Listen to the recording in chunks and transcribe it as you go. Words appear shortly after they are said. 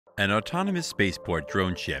An autonomous spaceport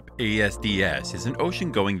drone ship, ASDS, is an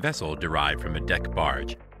ocean-going vessel derived from a deck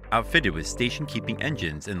barge, outfitted with station-keeping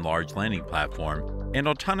engines and large landing platform, and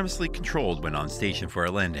autonomously controlled when on station for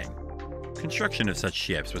a landing. Construction of such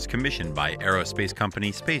ships was commissioned by aerospace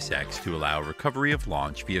company SpaceX to allow recovery of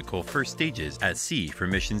launch vehicle first stages at sea for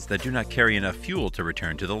missions that do not carry enough fuel to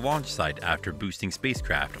return to the launch site after boosting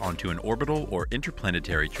spacecraft onto an orbital or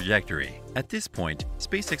interplanetary trajectory. At this point,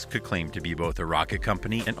 SpaceX could claim to be both a rocket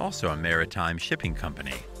company and also a maritime shipping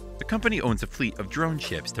company. The company owns a fleet of drone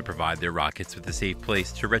ships to provide their rockets with a safe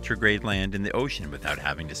place to retrograde land in the ocean without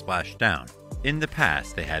having to splash down. In the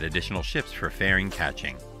past, they had additional ships for fairing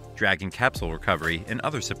catching, Dragon capsule recovery, and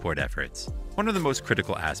other support efforts. One of the most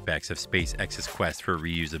critical aspects of SpaceX's quest for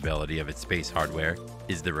reusability of its space hardware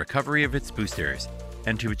is the recovery of its boosters,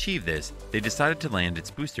 and to achieve this, they decided to land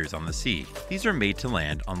its boosters on the sea. These are made to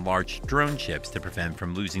land on large drone ships to prevent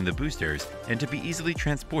from losing the boosters and to be easily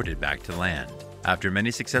transported back to land. After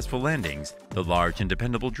many successful landings, the large and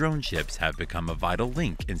dependable drone ships have become a vital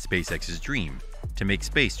link in SpaceX's dream to make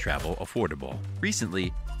space travel affordable.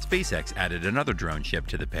 Recently, SpaceX added another drone ship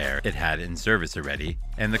to the pair it had in service already,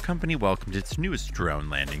 and the company welcomed its newest drone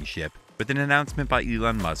landing ship with an announcement by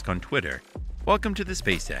Elon Musk on Twitter. Welcome to the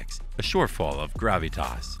SpaceX, a shortfall of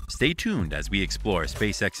gravitas. Stay tuned as we explore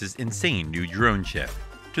SpaceX's insane new drone ship.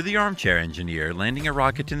 To the armchair engineer, landing a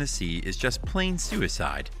rocket in the sea is just plain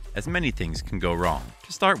suicide, as many things can go wrong.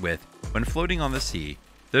 To start with, when floating on the sea,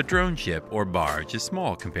 the drone ship or barge is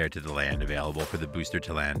small compared to the land available for the booster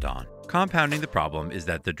to land on. Compounding the problem is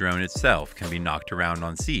that the drone itself can be knocked around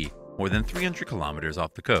on sea more than 300 kilometers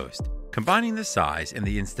off the coast. Combining the size and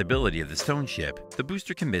the instability of the stone ship, the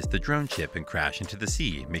booster can miss the drone ship and crash into the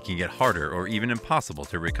sea, making it harder or even impossible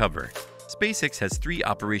to recover. SpaceX has 3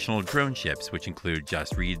 operational drone ships, which include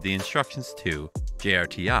Just Read the Instructions 2,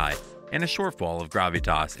 JRTI, and a shortfall of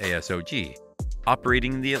Gravitas ASOG,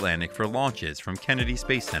 operating in the Atlantic for launches from Kennedy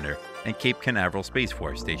Space Center and Cape Canaveral Space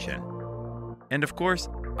Force Station. And of course,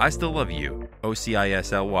 I Still Love You,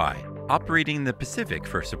 OCISLY, operating in the Pacific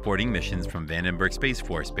for supporting missions from Vandenberg Space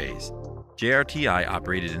Force Base. JRTI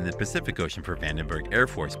operated in the Pacific Ocean for Vandenberg Air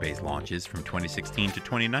Force Base launches from 2016 to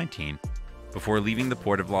 2019, before leaving the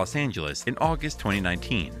port of Los Angeles in August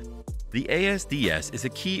 2019. The ASDS is a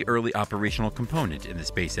key early operational component in the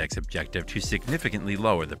SpaceX objective to significantly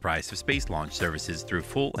lower the price of space launch services through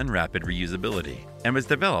full and rapid reusability, and was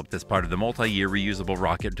developed as part of the multi-year reusable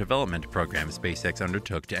rocket development program SpaceX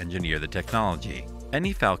undertook to engineer the technology.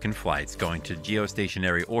 Any Falcon flights going to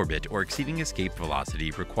geostationary orbit or exceeding escape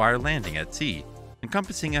velocity require landing at sea,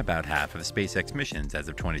 encompassing about half of SpaceX missions as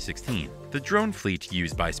of 2016. The drone fleet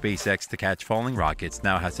used by SpaceX to catch falling rockets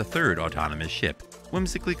now has a third autonomous ship,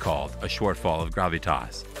 whimsically called a shortfall of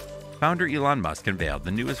gravitas. Founder Elon Musk unveiled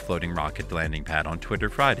the newest floating rocket landing pad on Twitter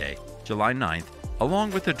Friday, July 9th,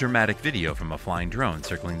 along with a dramatic video from a flying drone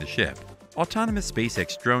circling the ship. Autonomous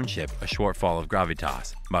SpaceX drone ship, a shortfall of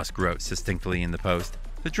gravitas, Musk wrote succinctly in the post.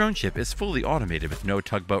 The drone ship is fully automated with no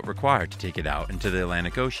tugboat required to take it out into the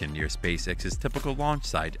Atlantic Ocean near SpaceX's typical launch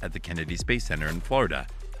site at the Kennedy Space Center in Florida,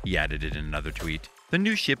 he added in another tweet. The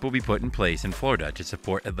new ship will be put in place in Florida to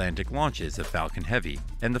support Atlantic launches of Falcon Heavy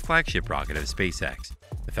and the flagship rocket of SpaceX,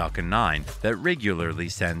 the Falcon 9, that regularly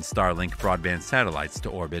sends Starlink broadband satellites to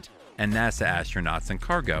orbit and NASA astronauts and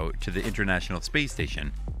cargo to the International Space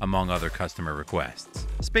Station, among other customer requests.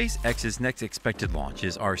 SpaceX's next expected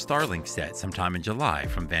launches are Starlink set sometime in July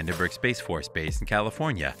from Vandenberg Space Force Base in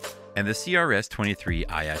California, and the CRS-23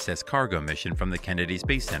 ISS cargo mission from the Kennedy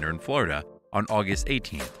Space Center in Florida on August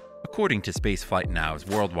 18th. According to Spaceflight Now's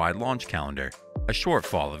worldwide launch calendar, a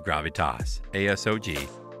shortfall of gravitas, ASOG,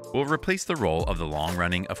 will replace the role of the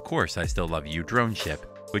long-running Of Course I Still Love You drone ship,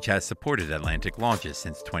 which has supported Atlantic launches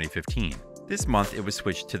since 2015. This month, it was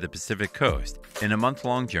switched to the Pacific Coast in a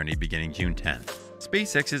month-long journey beginning June 10th.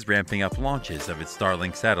 SpaceX is ramping up launches of its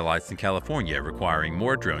Starlink satellites in California, requiring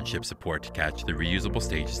more drone ship support to catch the reusable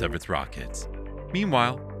stages of its rockets.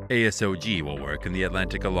 Meanwhile, ASOG will work in the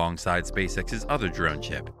Atlantic alongside SpaceX's other drone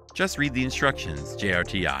ship, Just Read the Instructions,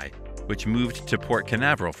 JRTI, which moved to Port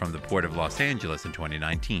Canaveral from the port of Los Angeles in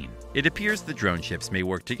 2019. It appears the drone ships may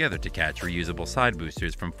work together to catch reusable side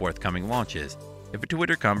boosters from forthcoming launches, if a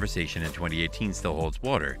Twitter conversation in 2018 still holds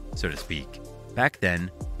water, so to speak. Back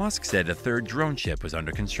then, Musk said a third drone ship was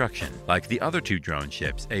under construction. Like the other 2 drone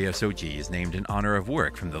ships, ASOG is named in honor of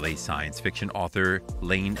work from the late science fiction author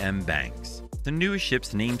Lane M. Banks. The newest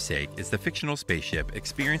ship's namesake is the fictional spaceship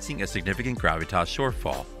experiencing a significant gravitas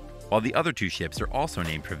shortfall, while the other 2 ships are also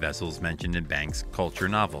named for vessels mentioned in Banks' culture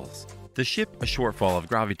novels. The ship A Shortfall of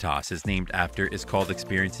Gravitas is named after is called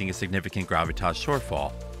Experiencing a Significant Gravitas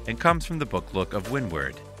Shortfall and comes from the book Look of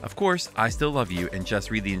Windward. Of course, I Still Love You and Just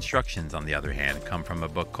Read the Instructions, on the other hand, come from a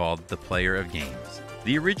book called The Player of Games.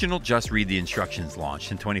 The original Just Read the Instructions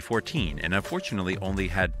launched in 2014 and unfortunately only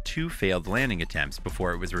had 2 failed landing attempts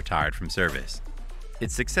before it was retired from service.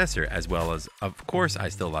 Its successor, as well as Of Course I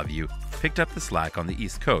Still Love You, picked up the slack on the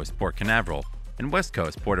East Coast, Port Canaveral, and West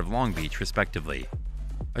Coast, Port of Long Beach, respectively.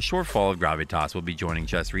 A shortfall of Gravitas will be joining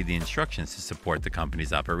Just Read the Instructions to support the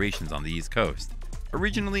company's operations on the East Coast.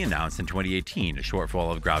 Originally announced in 2018, a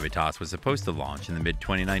shortfall of Gravitas was supposed to launch in the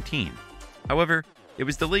mid-2019. However, it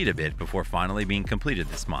was delayed a bit before finally being completed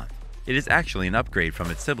this month. It is actually an upgrade from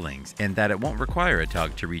its siblings in that it won't require a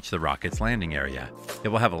tug to reach the rocket's landing area. It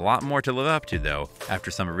will have a lot more to live up to, though, after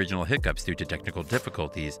some original hiccups due to technical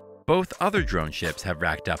difficulties. Both other drone ships have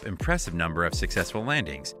racked up impressive number of successful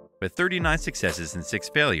landings, with 39 successes and 6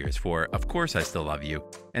 failures for Of Course I Still Love You,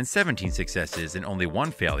 and 17 successes and only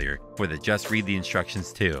 1 failure for the Just Read the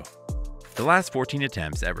Instructions 2. The last 14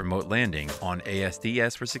 attempts at remote landing on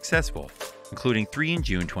ASDS were successful, including 3 in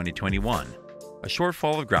June 2021. A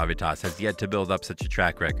shortfall of Gravitas has yet to build up such a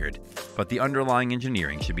track record, but the underlying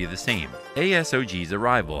engineering should be the same. ASOG's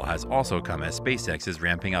arrival has also come as SpaceX is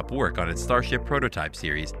ramping up work on its Starship prototype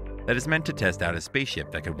series that is meant to test out a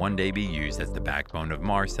spaceship that could one day be used as the backbone of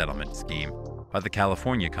Mars settlement scheme by the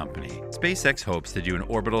California company. SpaceX hopes to do an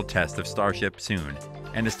orbital test of Starship soon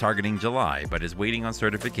and is targeting July, but is waiting on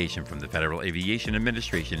certification from the Federal Aviation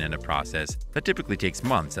Administration in a process that typically takes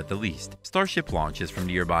months at the least. Starship launches from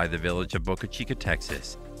nearby the village of Boca Chica,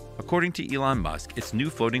 Texas. According to Elon Musk, its new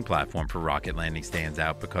floating platform for rocket landing stands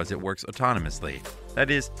out because it works autonomously,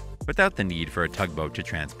 that is, without the need for a tugboat to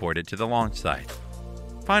transport it to the launch site.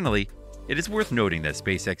 Finally, it is worth noting that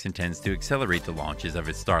SpaceX intends to accelerate the launches of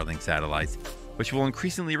its Starlink satellites, which will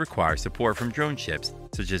increasingly require support from drone ships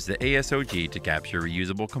such as the ASOG to capture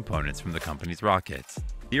reusable components from the company's rockets.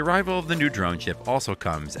 The arrival of the new drone ship also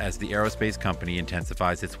comes as the aerospace company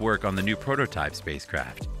intensifies its work on the new prototype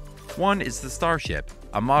spacecraft. One is the Starship,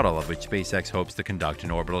 a model of which SpaceX hopes to conduct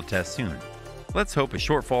an orbital test soon. Let's hope a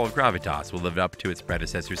shortfall of Gravitas will live up to its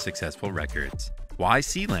predecessor's successful records. Why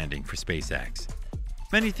sea landing for SpaceX?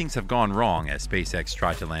 Many things have gone wrong as SpaceX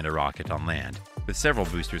tried to land a rocket on land, with several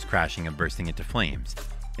boosters crashing and bursting into flames.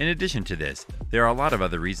 In addition to this, there are a lot of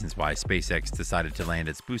other reasons why SpaceX decided to land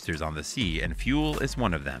its boosters on the sea, and fuel is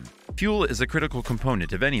one of them. Fuel is a critical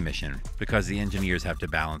component of any mission because the engineers have to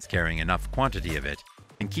balance carrying enough quantity of it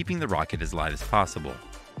and keeping the rocket as light as possible.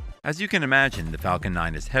 As you can imagine, the Falcon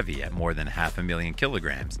 9 is heavy at more than 500,000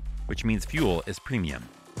 kilograms, which means fuel is premium.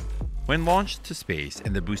 When launched to space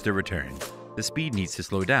and the booster returns, the speed needs to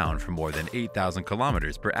slow down from more than 8,000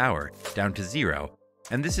 kilometers per hour down to 0,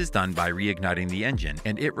 and this is done by reigniting the engine,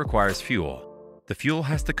 and it requires fuel. The fuel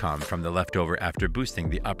has to come from the leftover after boosting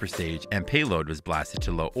the upper stage and payload was blasted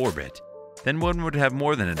to low orbit. Then one would have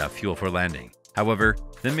more than enough fuel for landing. However,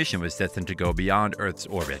 the mission was destined to go beyond Earth's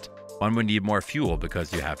orbit. One would need more fuel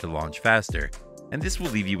because you have to launch faster, and this will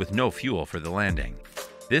leave you with no fuel for the landing.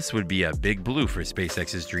 This would be a big blow for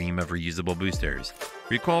SpaceX's dream of reusable boosters.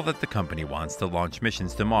 Recall that the company wants to launch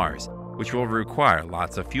missions to Mars, which will require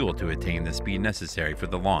lots of fuel to attain the speed necessary for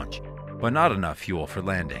the launch, but not enough fuel for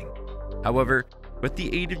landing. However, with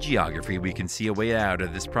the aid of geography, we can see a way out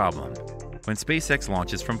of this problem. When SpaceX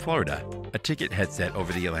launches from Florida, a ticket heads set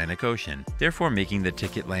over the Atlantic Ocean. Therefore, making the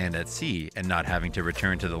ticket land at sea and not having to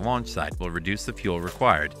return to the launch site will reduce the fuel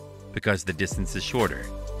required because the distance is shorter.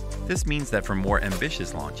 This means that for more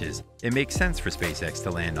ambitious launches, it makes sense for SpaceX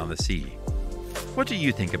to land on the sea. What do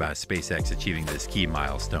you think about SpaceX achieving this key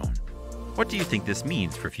milestone? What do you think this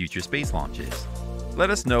means for future space launches? Let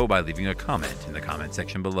us know by leaving a comment in the comment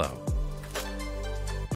section below.